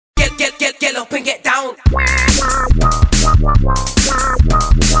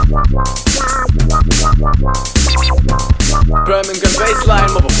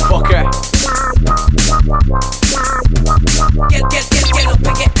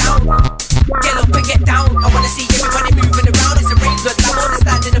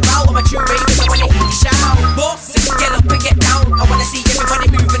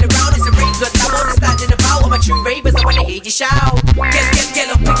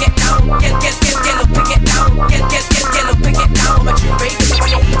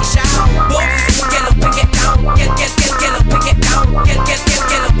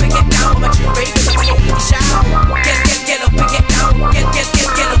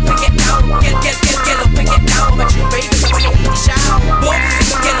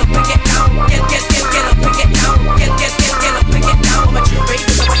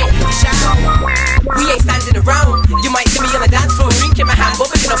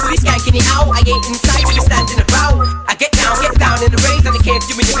fully skanking it out. I ain't inside to be standing around. I get down in the rays, and they can't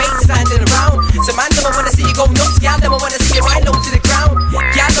do me the bait standing around. So man, don't wanna see you go nuts, gal, don't wanna see you right low to the ground.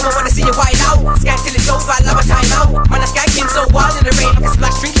 Gal, don't wanna see you white out. Skank till it's over, I love a time out. Man, I'm skanking so wild in the rain, I can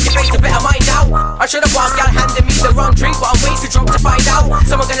splash drink in your face, I better mind out. I should've walked, gal, handing me the wrong drink, but I'm way too drunk to find out.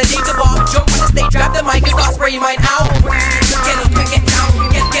 Someone gonna leave the